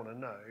said they don't want to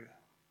know,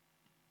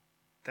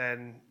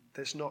 then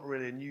there's not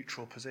really a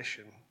neutral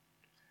position.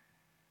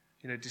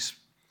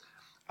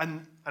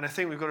 And I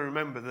think we've got to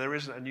remember there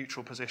isn't a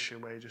neutral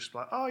position where you're just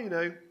like,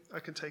 I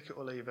can take it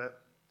or leave it.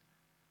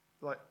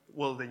 Like,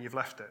 well, then you've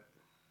left it.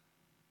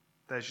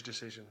 There's your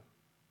decision.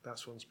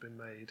 That's one's been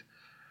made.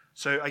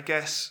 So I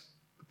guess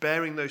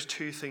bearing those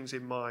two things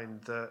in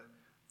mind, that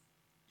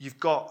you've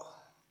got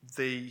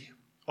the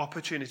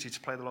opportunity to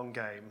play the long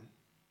game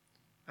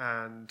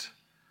and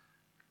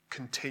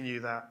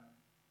continue that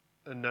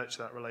and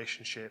nurture that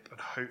relationship,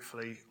 and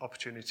hopefully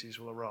opportunities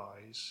will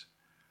arise.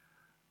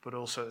 But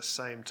also at the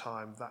same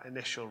time, that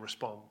initial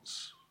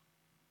response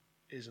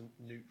isn't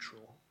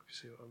neutral,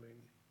 if you see what I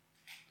mean.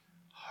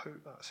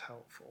 Hope that's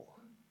helpful.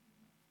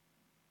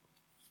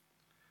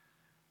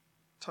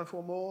 Time for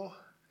one more.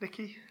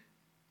 Nikki?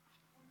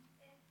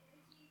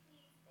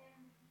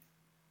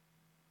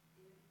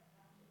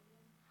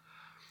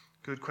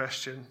 Good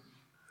question.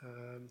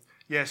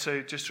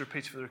 So just to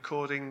repeat for the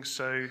recording,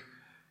 so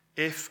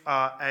if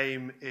our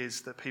aim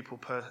is that people,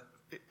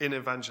 in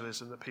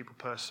evangelism, that people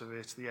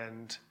persevere to the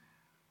end,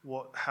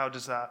 how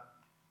does that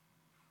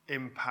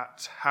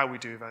impact how we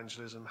do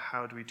evangelism?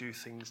 How do we do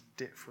things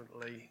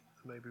differently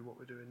than maybe what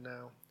we're doing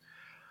now?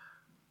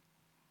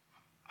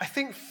 I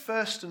think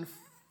first and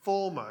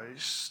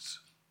foremost,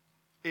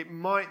 it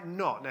might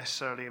not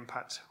necessarily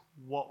impact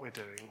what we're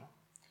doing.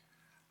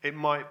 It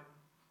might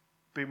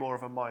be more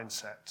of a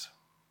mindset.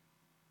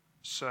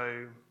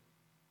 So,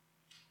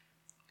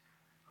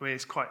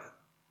 it's quite...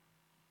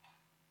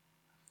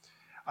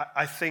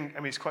 I think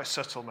it's quite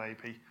subtle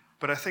maybe,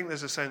 but I think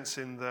there's a sense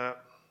in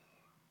that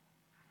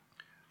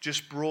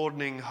just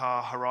broadening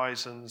our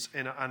horizons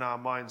and our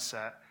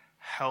mindset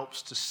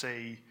helps to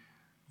see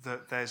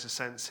that there's a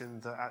sense in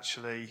that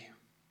actually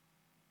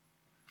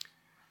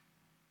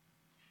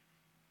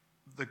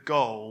the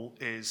goal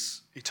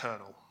is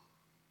eternal.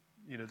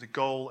 The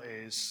goal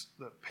is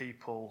that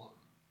people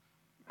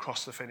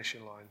cross the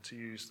finishing line, to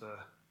use the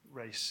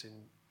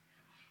racing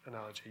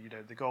analogy.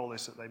 The goal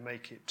is that they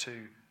make it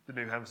to the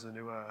new heavens and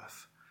the new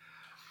earth.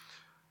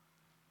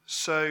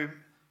 So,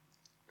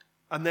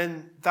 and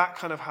then that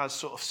kind of has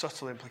sort of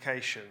subtle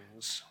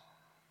implications,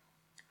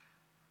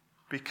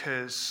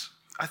 because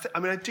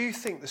I do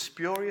think the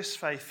spurious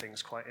faith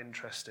thing's quite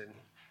interesting.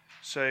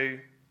 So,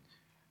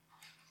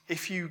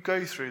 if you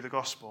go through the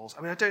Gospels,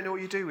 I don't know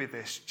what you do with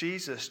this.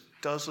 Jesus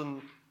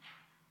doesn't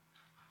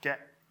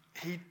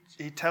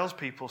he tells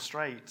people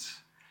straight.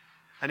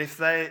 And if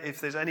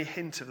there's any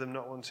hint of them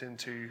not wanting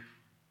to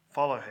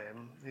follow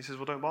him, he says,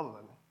 well, don't bother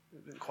them. He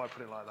didn't quite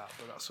put it like that,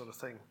 but that sort of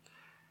thing.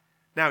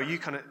 Now, you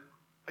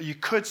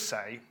could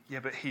say,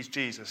 yeah, but he's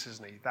Jesus,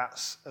 isn't he?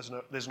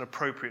 There's an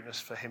appropriateness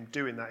for him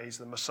doing that. He's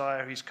the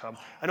Messiah, he's come.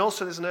 And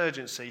also there's an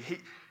urgency.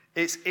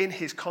 It's in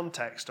his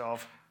context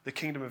of the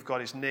kingdom of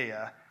God is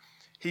near.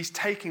 He's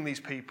taking these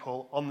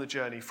people on the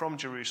journey from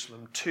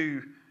Jerusalem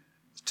to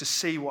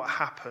see what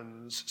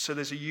happens. So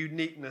there's a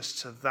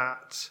uniqueness to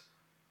that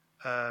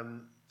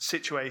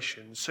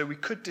situation. So we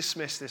could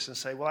dismiss this and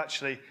say, well,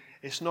 actually,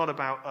 it's not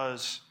about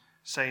us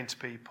saying to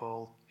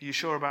people, are you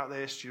sure about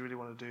this? Do you really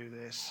want to do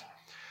this?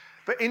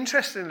 But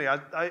interestingly,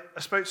 I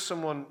spoke to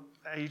someone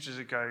ages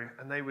ago,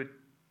 and they were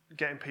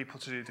getting people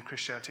to do the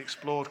Christianity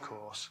Explored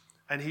course,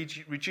 and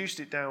he reduced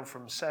it down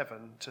from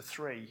 7 to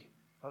 3,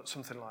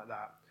 something like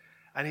that.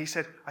 And he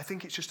said, I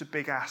think it's just a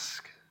big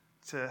ask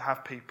to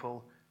have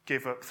people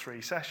give up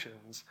 3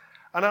 sessions.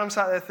 And I'm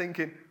sat there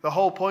thinking, the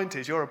whole point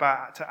is you're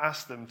about to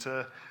ask them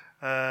to,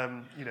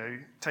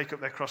 take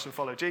up their cross and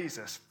follow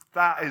Jesus.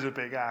 That is a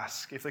big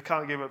ask. If they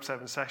can't give up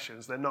 7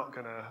 sessions, they're not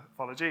going to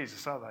follow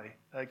Jesus, are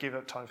they? Give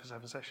up time for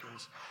 7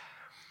 sessions.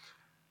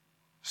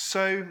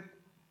 So,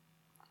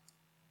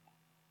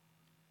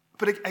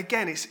 but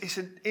again, it's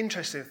an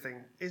interesting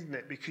thing, isn't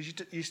it? Because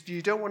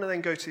you don't want to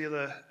then go to the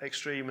other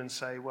extreme and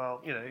say,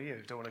 well, you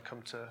don't want to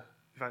come to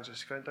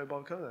evangelistic event, don't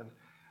bother coming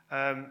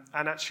then.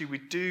 And actually, we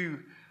do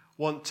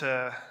want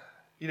to,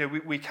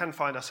 we can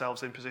find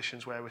ourselves in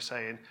positions where we're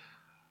saying,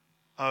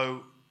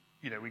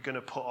 we're going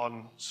to put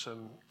on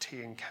some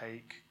tea and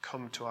cake,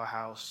 come to our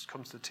house,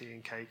 come to the tea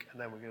and cake,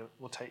 and then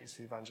we'll take you to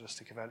the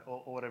evangelistic event,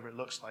 or whatever it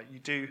looks like. You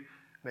do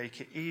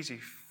make it easy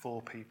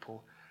for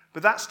people.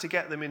 But that's to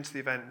get them into the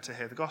event and to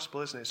hear the gospel,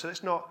 isn't it? So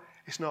it's not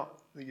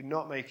that you're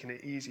not making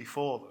it easy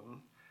for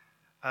them.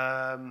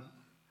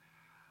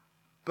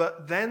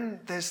 But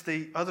then there's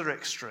the other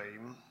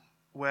extreme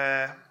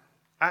where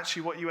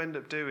actually what you end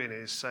up doing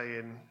is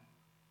saying,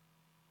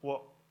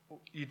 what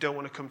you don't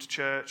want to come to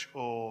church,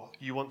 or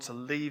you want to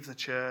leave the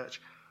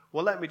church.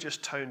 Well, let me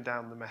just tone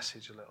down the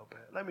message a little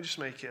bit. Let me just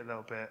make it a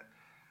little bit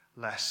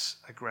less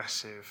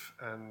aggressive,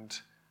 and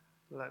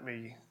let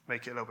me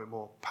make it a little bit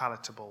more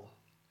palatable.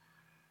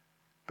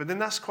 But then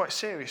that's quite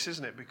serious,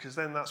 isn't it? Because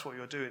then that's what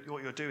you're doing.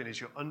 What you're doing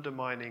is you're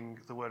undermining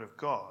the Word of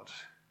God,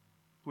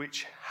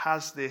 which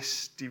has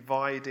this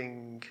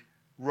dividing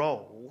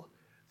role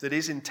that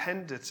is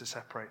intended to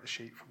separate the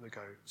sheep from the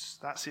goats.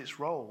 That's its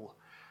role.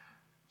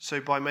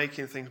 So by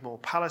making things more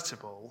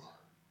palatable,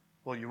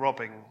 well, you're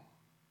robbing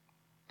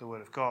the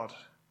Word of God.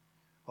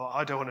 Well,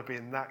 I don't want to be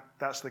in that.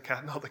 That's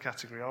not the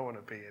category I want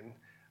to be in.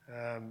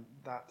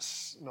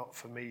 That's not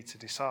for me to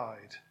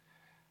decide.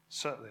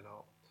 Certainly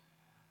not.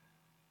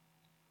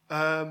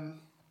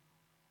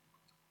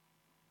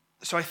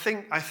 So I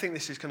think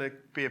this is going to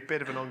be a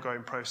bit of an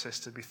ongoing process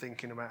to be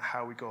thinking about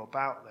how we go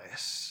about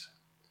this.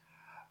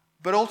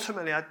 But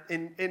ultimately,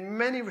 in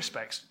many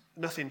respects,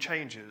 nothing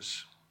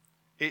changes.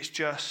 It's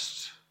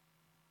just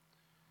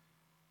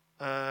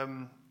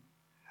I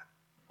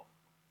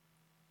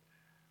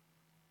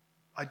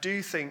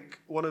do think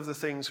one of the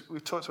things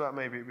we've talked about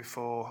maybe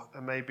before,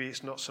 and maybe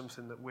it's not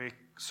something that we're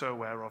so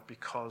aware of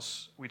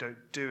because we don't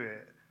do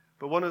it,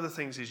 but one of the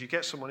things is you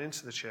get someone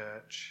into the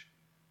church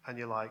and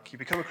you're like, you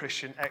become a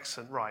Christian,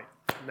 excellent, right,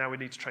 now we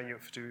need to train you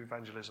up to do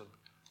evangelism.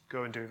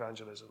 Go and do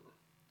evangelism.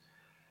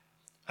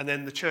 And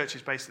then the church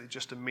is basically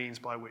just a means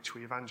by which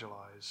we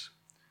evangelize.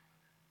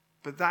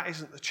 But that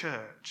isn't the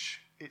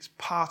church. It's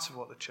part of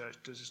what the church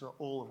does. It's not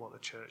all of what the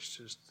church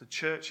does. The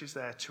church is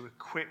there to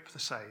equip the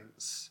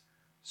saints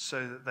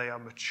so that they are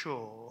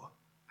mature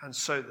and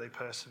so that they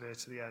persevere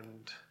to the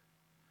end.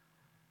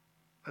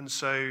 And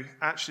so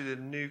actually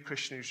the new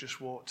Christian who's just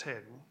walked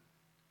in,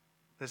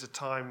 there's a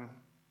time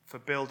for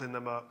building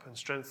them up and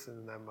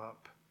strengthening them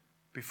up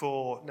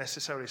before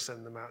necessarily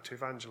sending them out to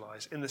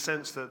evangelize, in the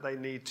sense that they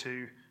need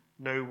to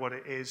know what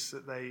it is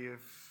that they have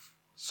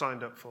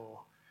signed up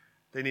for.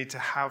 They need to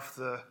have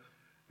the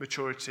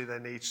maturity they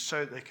need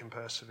so that they can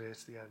persevere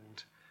to the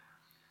end.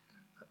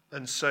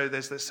 And so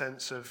there's this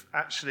sense of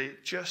actually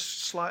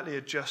just slightly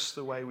adjust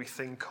the way we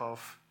think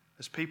of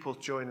as people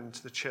join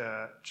into the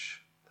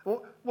church.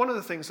 One of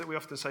the things that we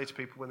often say to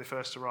people when they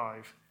first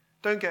arrive,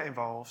 don't get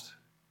involved.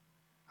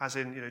 As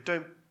in,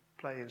 don't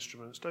play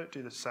instruments, don't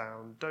do the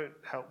sound, don't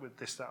help with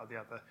this, that, or the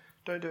other.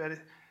 Don't do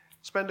anything.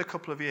 Spend a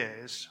couple of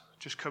years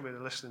just coming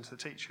and listening to the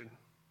teaching.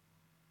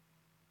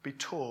 Be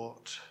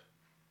taught.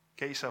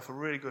 Get yourself a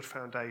really good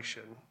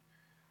foundation.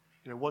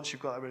 Once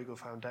you've got a really good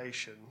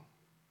foundation,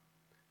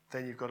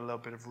 then you've got a little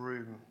bit of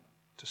room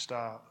to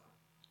start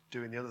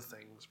doing the other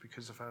things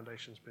because the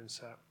foundation's been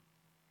set.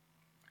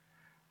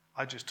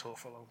 I just taught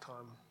for a long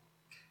time.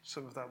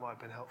 Some of that might have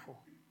been helpful.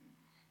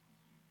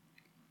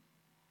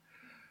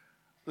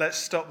 Let's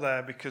stop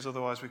there because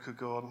otherwise we could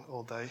go on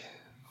all day,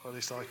 or at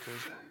least I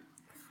could.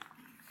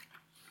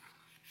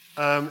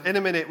 In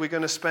a minute, we're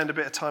going to spend a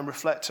bit of time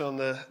reflecting on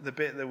the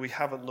bit that we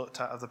haven't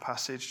looked at of the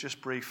passage,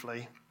 just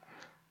briefly.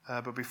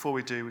 But before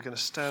we do, we're going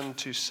to stand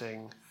to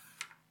sing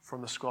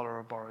from the Scholar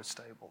of Borrowed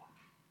Stable.